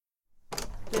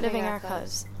Living our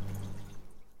cause.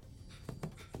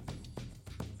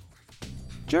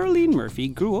 Geraldine Murphy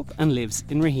grew up and lives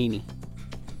in Raheny.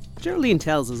 Geraldine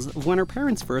tells us of when her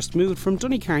parents first moved from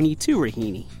Donnycarney to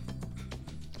Raheny.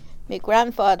 My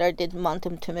grandfather didn't want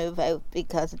him to move out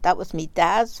because that was my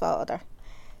dad's father,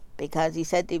 because he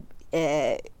said he'd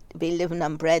be living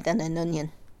on bread and an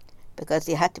onion, because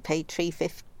he had to pay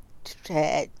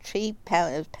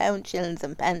pound, shillings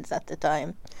and pence at the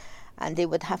time, and they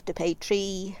would have to pay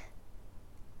 £3.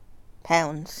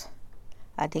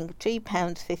 I think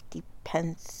 £3.50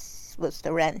 was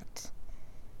the rent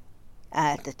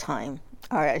at the time,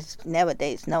 or as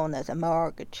nowadays known as a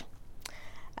mortgage.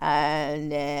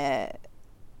 And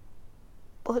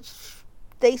but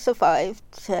they survived,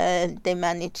 and they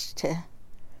managed to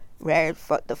rear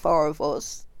for the four of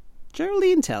us.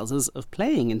 Geraldine tells us of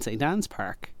playing in St.Annes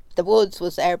Park. The woods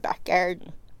was our back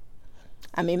garden,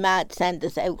 and my ma'd send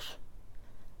us out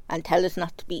and tell us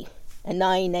not to be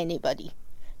annoying anybody,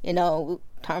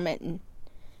 tormenting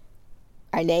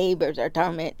our neighbours or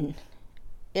tormenting,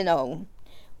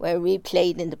 where we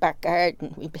played in the back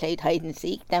garden. We played hide and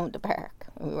seek down the park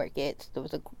when we were kids. There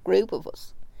was a group of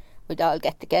us. We'd all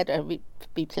get together and we'd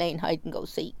be playing hide and go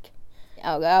seek.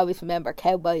 I always remember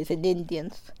cowboys and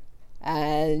Indians.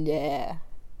 And,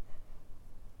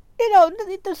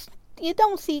 you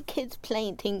don't see kids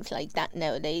playing things like that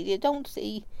nowadays. You don't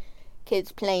see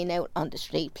kids playing out on the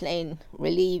street, playing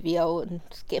relivio and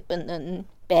skipping and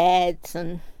beds,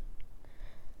 and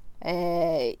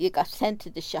you got sent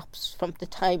to the shops from the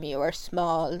time you were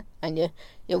small, and you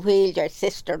wheeled your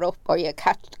sister up, or you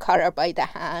caught her by the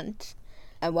hand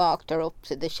and walked her up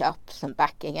to the shops and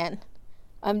back again.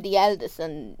 I'm the eldest,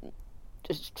 and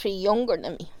there's 3 younger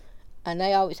than me, and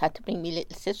I always had to bring my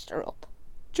little sister up.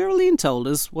 Geraldine told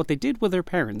us what they did with her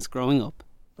parents growing up.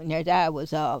 When your dad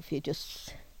was off, you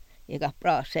got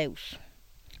brought out,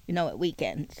 at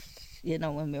weekends,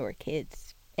 when we were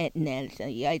kids. Anything else,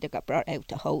 you either got brought out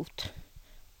to Holt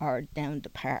or down the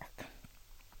park.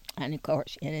 And of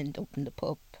course, you ended up in the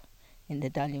pub in the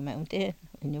Dollymount Inn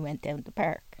when you went down the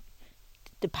park.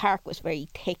 The park was very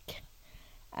thick,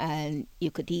 and you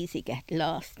could easily get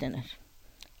lost in it.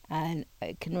 And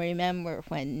I can remember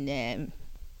when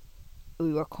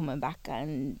we were coming back,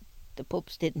 and the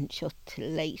pubs didn't shut till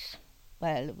late.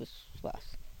 Well, it was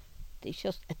they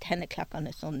shut at 10 o'clock on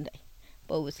a Sunday,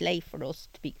 but it was late for us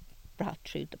to be brought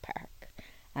through the park,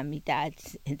 and my dad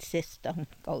insisted on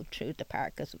going through the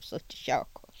park because it was such a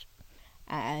shortcut,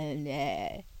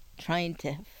 and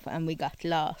we got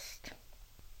lost.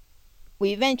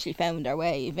 We eventually found our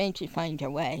way,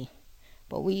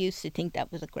 but we used to think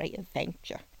that was a great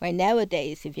adventure. Where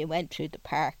nowadays, if you went through the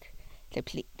park, the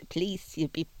police,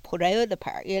 you'd be put out of the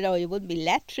park, you wouldn't be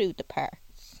let through the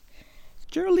parks.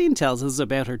 Geraldine tells us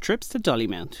about her trips to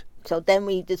Dollymount. So then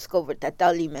we discovered that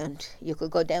Dollymount, you could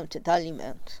go down to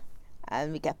Dollymount,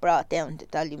 and we get brought down to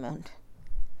Dollymount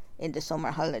in the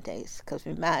summer holidays, because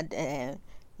we mad,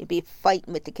 you'd be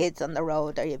fighting with the kids on the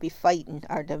road, or you'd be fighting,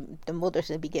 or the mothers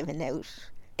would be giving out.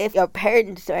 If your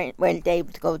parents weren't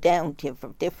able to go down to you for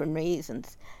different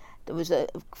reasons, there was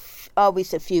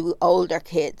always a few older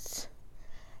kids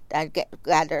that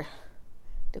gather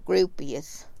the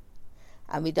groupies,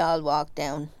 and we'd all walk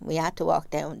down. We had to walk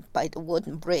down by the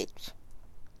wooden bridge,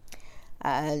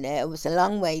 and it was a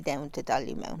long way down to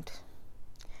Dollymount,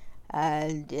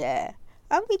 and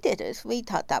we did it. We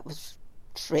thought that was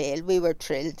thrill. We were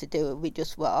thrilled to do it. We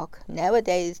just walk.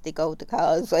 Nowadays they go to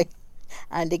Causeway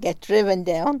and they get driven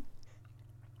down.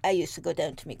 I used to go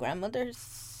down to my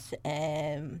grandmother's,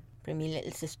 bring my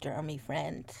little sister or my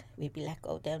friend. We'd be let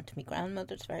go down to my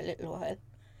grandmother's for a little while.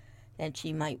 Then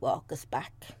she might walk us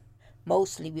back.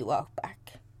 Mostly we walk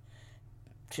back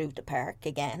through the park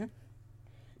again.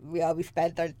 We always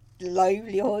spent our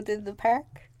livelihood in the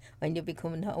park. When you'd be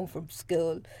coming home from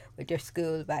school with your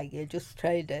school bag, you just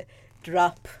try to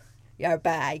drop your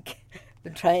bag,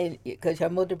 because your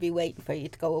mother be waiting for you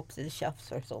to go up to the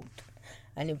shops or something,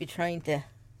 and you'd be trying to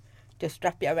just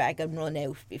drop your bag and run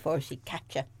out before she'd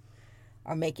catch you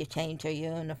or make you change your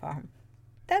uniform.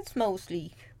 That's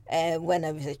mostly when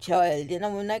I was a child.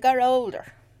 When I got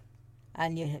older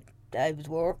and I was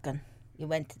working, you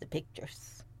went to the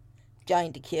pictures,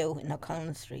 joined the queue in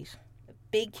O'Connell Street, a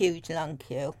big huge long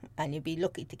queue, and you'd be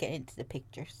lucky to get into the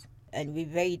pictures, and you'd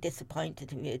be very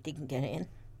disappointed if you didn't get in.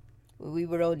 We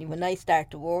were only, when I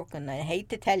started working, I hate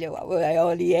to tell you what I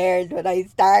only earned when I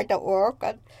started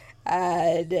working,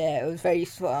 and it was very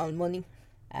small money,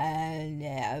 and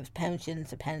I was pound,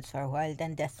 shillings and pence for a while.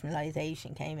 Then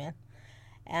decimalisation came in,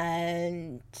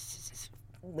 and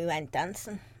we went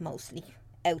dancing, mostly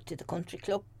out to the country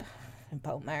club in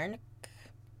Portmarnock.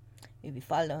 We'd be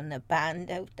following a band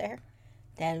out there.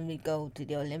 Then we'd go to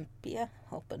the Olympia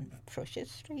up on Prussia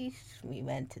Street. We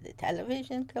went to the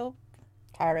television club,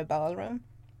 Tara Ballroom.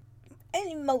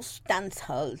 In most dance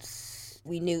halls,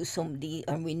 we knew somebody,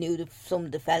 or we knew some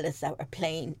of the fellas that were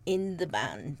playing in the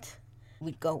band.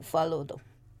 We'd go follow them.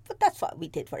 But that's what we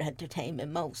did for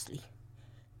entertainment mostly.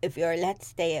 If you were let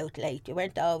stay out late, you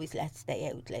weren't always let stay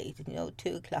out late.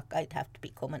 2 o'clock I'd have to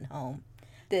be coming home.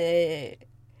 The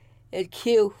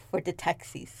queue for the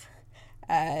taxis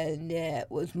and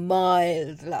was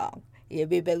miles long. You'd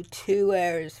be about 2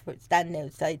 hours for standing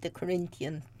outside the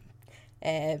Corinthian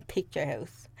picture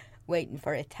house waiting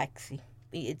for a taxi.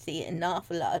 You'd see an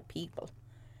awful lot of people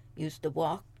used to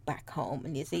walk back home,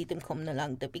 and you see them coming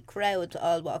along. There'd be crowds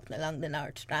all walking along the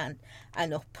North Strand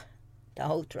and up the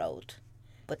Holt Road.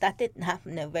 But that didn't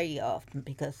happen now very often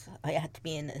because I had to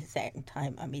be in at a certain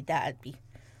time, and my dad would be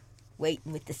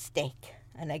waiting with the stick,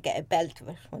 and I'd get a belt of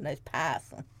it when I was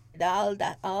passing. All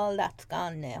that's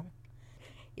gone now.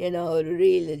 The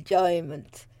real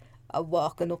enjoyment of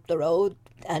walking up the road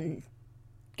and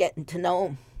getting to know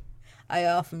him. I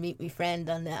often meet my friend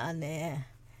on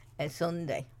a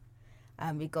Sunday,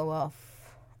 and we go off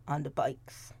on the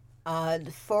bikes.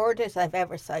 The furthest I've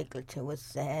ever cycled to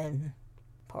was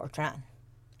Portrane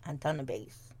and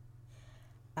Donabase,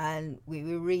 and we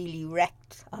were really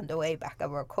wrecked on the way back.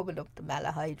 And we were coming up the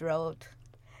Malahide Road.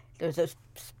 There's a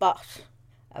spot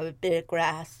of a bit of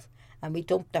grass, and we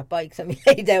dumped our bikes and we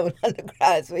lay down on the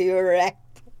grass. We were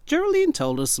wrecked. Geraldine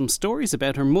told us some stories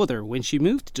about her mother when she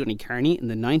moved to Donnycarney in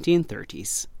the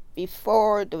 1930s.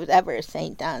 Before there was ever a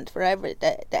St.Annes, forever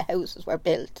the houses were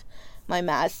built, my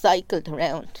ma cycled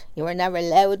around. You were never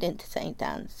allowed into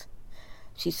St.Annes.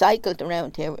 She cycled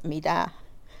around here with me dad,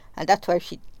 and that's where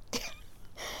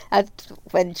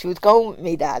when she was going with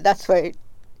me dad, that's where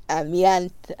me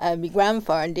aunt and my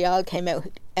grandfather, and they all came out,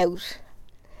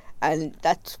 and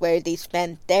that's where they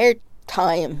spent their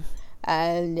time.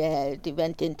 And they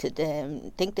went into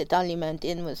I think the Dollymount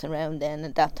Inn was around then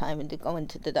at that time, and they go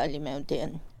into the Dollymount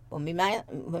Inn. When my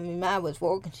ma was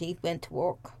working, she went to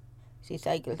work. She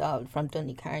cycled all from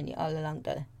Donnycarney all along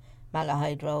the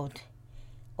Malahide Road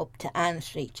up to Ann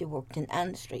Street. She worked in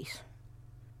Ann Street.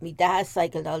 My dad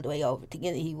cycled all the way over to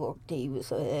Guinness. He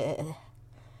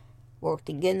worked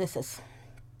in Guinness's,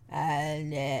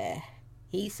 and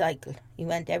he cycled. He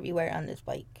went everywhere on his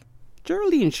bike.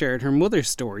 Geraldine shared her mother's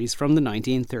stories from the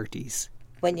 1930s.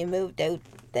 When you moved out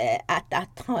at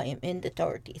that time in the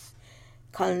 30s,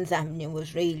 Collins Avenue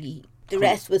was really, the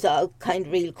rest was all kind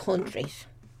of real country.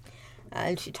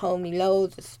 And she told me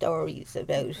loads of stories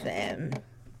about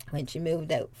when she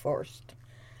moved out first.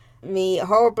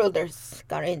 Her brothers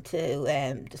got into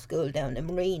the school down in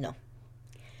Marino,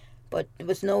 but there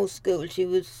was no school.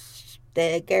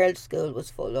 The girls' school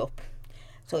was full up.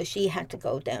 So she had to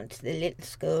go down to the little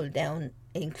school down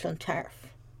in Clontarf.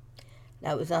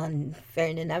 That was on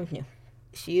Vernon Avenue.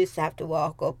 She used to have to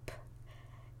walk up.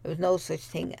 There was no such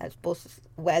thing as buses.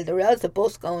 Well, there was a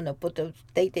bus going up, but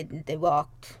they didn't. They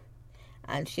walked.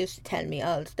 And she used to tell me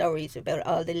all the stories about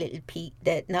all the little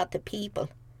not the people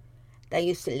that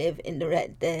used to live in the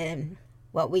red,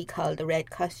 what we call the red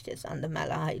cottages on the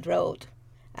Malahide Road,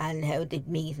 and how they'd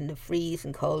meet in the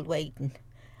freezing cold waiting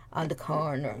on the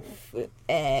corner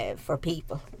for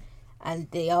people,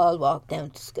 and they all walked down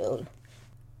to school.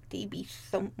 DB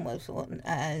something was one,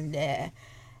 and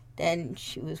then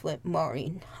she was with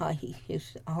Maureen Haughey.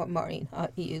 Maureen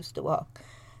Haughey used to walk,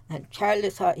 and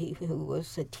Charles Haughey, who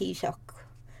was a Taoiseach,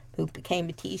 who became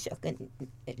a Taoiseach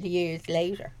years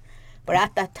later. But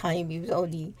at that time he was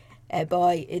only a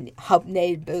boy in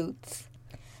hobnail boots,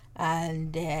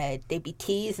 and they'd be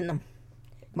teasing him.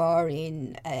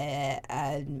 Maureen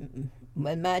and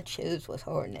Mad Shoes was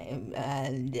her name,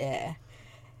 and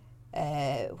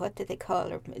what did they call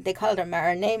her? They called her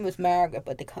Her name was Margaret,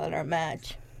 but they called her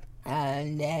Madge.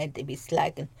 And they'd be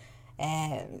slagging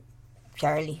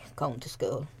Charlie going to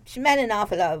school. She met an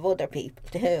awful lot of other people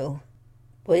too,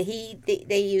 but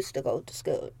they used to go to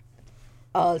school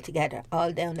all together,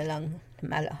 all down along the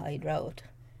Malahide Road.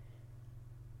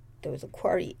 There was a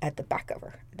quarry at the back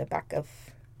of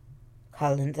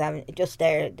Collins Avenue, just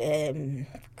there, there's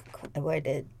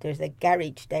a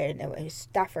garage there now where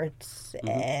Stafford's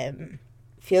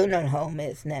funeral home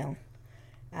is now,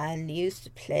 and they used to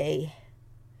play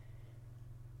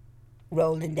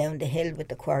Rolling Down the Hill with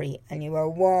the quarry, and you were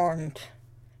warned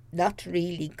not to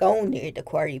really go near the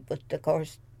quarry, but of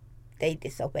course they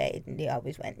disobeyed and they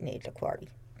always went near the quarry.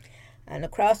 And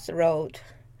across the road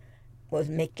was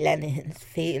Mick Lenihan's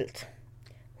field,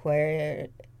 where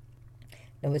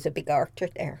there was a big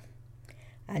orchard there,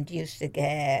 and used to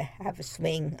have a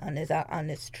swing on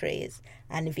his trees,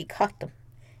 and if he caught them,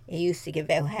 he used to give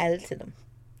out hell to them.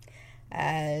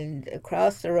 And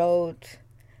across the road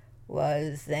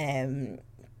was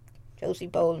Josie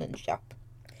Boland's shop.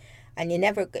 And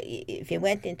if you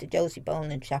went into Josie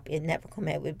Boland's shop, you'd never come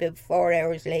out. About 4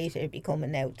 hours later, you'd be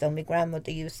coming out. So my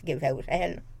grandmother used to give out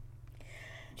hell.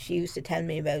 She used to tell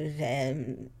me about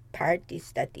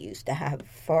parties that they used to have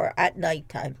at night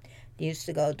time. They used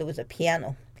to go, there was a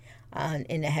piano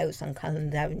in a house on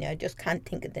Collins Avenue. I just can't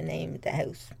think of the name of the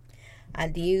house.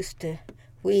 And they used to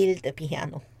wheel the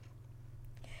piano.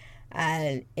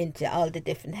 And into all the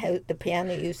different houses. The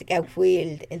piano used to get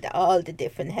wheeled into all the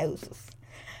different houses.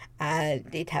 And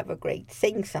they'd have a great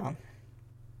sing-song.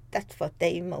 That's what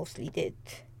they mostly did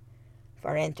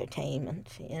for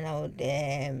entertainment. You know,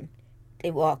 they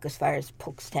walk as far as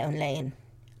Puckstown Lane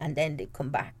and then they'd come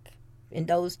back. In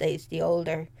those days, the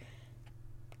older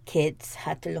kids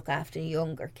had to look after the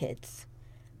younger kids.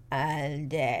 And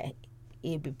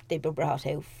they'd be brought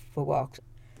out for walks.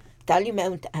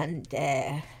 Dollymount and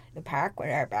the park were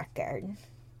our back garden.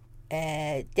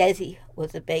 Desi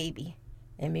was a baby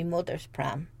in my mother's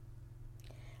pram,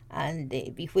 and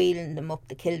they'd be wheeling them up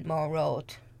the Kilmore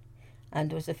Road, and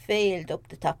there was a field up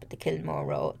the top of the Kilmore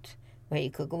Road where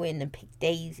you could go in and pick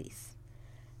daisies,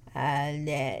 and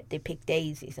they pick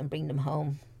daisies and bring them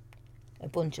home, a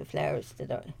bunch of flowers to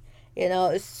them. You know,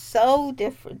 it's so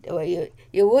different.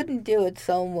 You wouldn't do it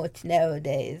so much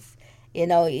nowadays. You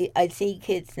know, I see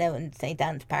kids now in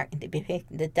St.Annes Park and they'd be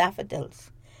picking the daffodils.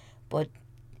 But,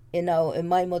 you know, in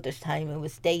my mother's time, it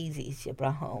was daisies you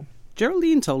brought home.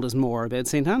 Geraldine told us more about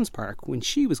St.Annes Park when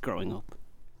she was growing up.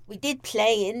 We did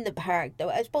play in the park, though.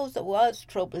 I suppose there was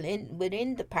trouble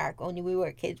within the park, only we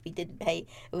were kids. We didn't pay.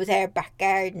 It was our back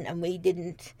garden and we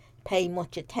didn't pay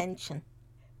much attention.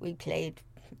 We played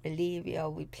Olivia,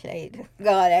 we played,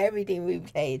 God, everything we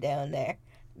played down there.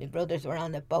 My brothers were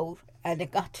on a boat and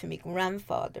it got to my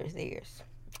grandfather's ears.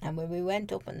 And when we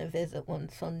went up on a visit one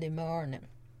Sunday morning,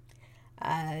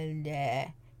 and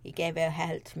he gave out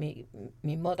hell to me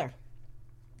mother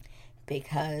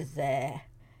because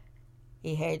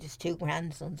he heard his 2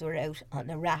 grandsons were out on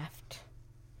a raft.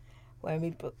 Where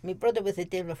my brother was a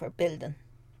devil for building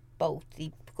boats.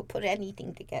 He could put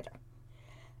anything together.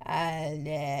 And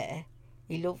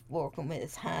he loved working with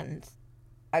his hands.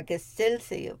 I could still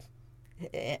see him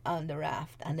on the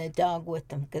raft and a dog with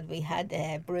them because we had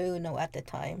Bruno at the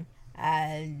time,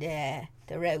 and they're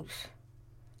out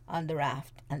on the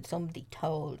raft and somebody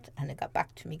told, and it got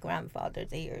back to my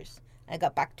grandfather's ears. I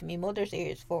got back to my mother's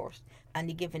ears first, and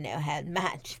he giving out hell.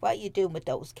 Match, what are you doing with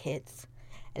those kids?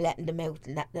 And letting them out,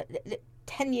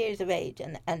 10 years of age,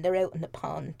 and they're out in the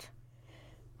pond.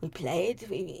 We played,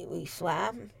 we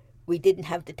swam. We didn't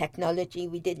have the technology,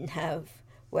 we didn't have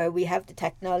where we have the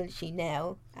technology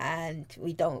now, and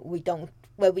we don't,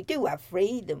 well, we do have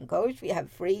freedom, of course we have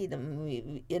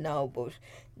freedom, you know, but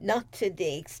not to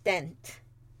the extent,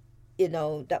 you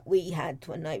know, that we had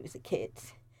when I was a kid.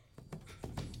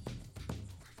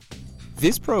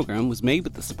 This programme was made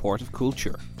with the support of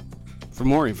Culture. For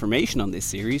more information on this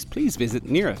series, please visit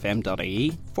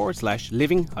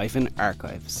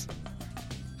nearfm.ie/living-archives.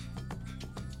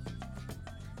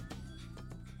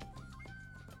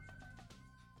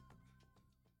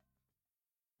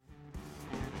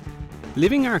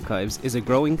 Living Archives is a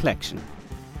growing collection.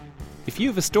 If you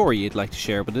have a story you'd like to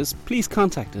share with us, please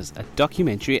contact us at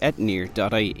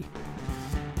documentary@near.ie.